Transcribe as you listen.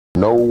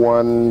No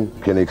one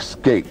can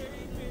escape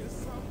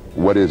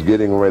what is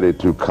getting ready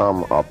to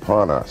come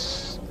upon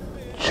us.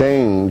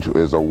 Change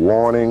is a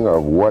warning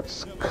of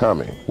what's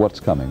coming.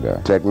 What's coming,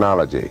 Barry?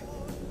 Technology.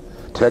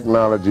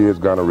 Technology is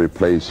going to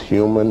replace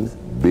human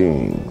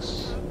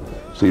beings.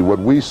 See, what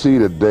we see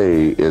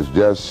today is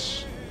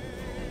just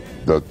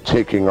the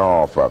taking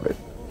off of it.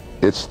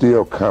 It's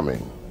still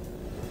coming.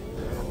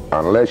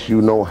 Unless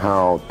you know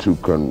how to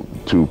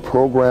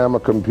program a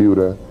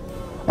computer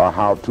or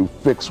how to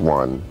fix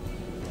one,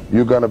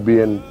 you're going to be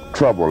in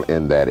trouble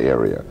in that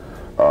area.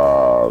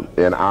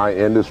 In our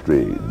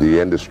industry,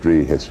 the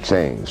industry has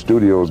changed.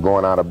 Studios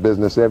going out of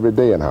business every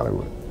day in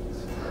Hollywood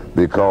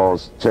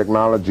because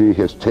technology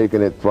has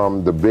taken it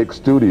from the big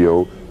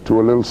studio to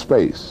a little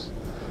space.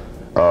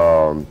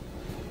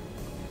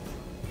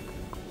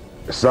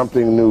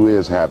 Something new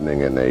is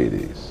happening in the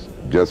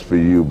 80s, just for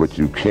you, but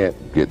you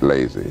can't get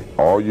lazy.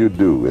 All you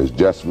do is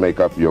just make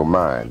up your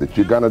mind that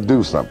you're going to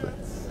do something.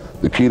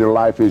 The key to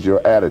life is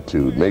your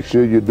attitude. Make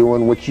sure you're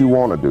doing what you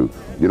want to do.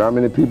 You know how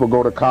many people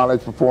go to college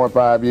for 4 and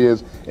 5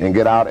 years and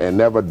get out and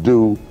never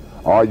do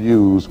or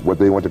use what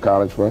they went to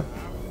college for?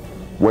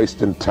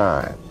 Wasting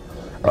time.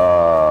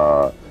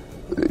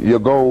 Your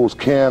goals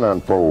can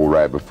unfold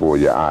right before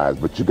your eyes,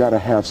 but you got to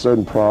have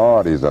certain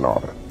priorities in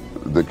order.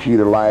 The key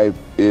to life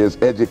is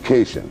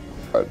education.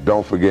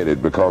 Don't forget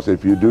it, because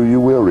if you do,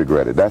 you will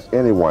regret it. That's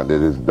anyone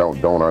that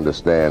don't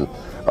understand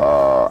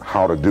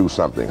how to do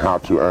something, how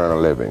to earn a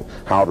living,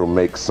 how to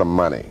make some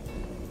money.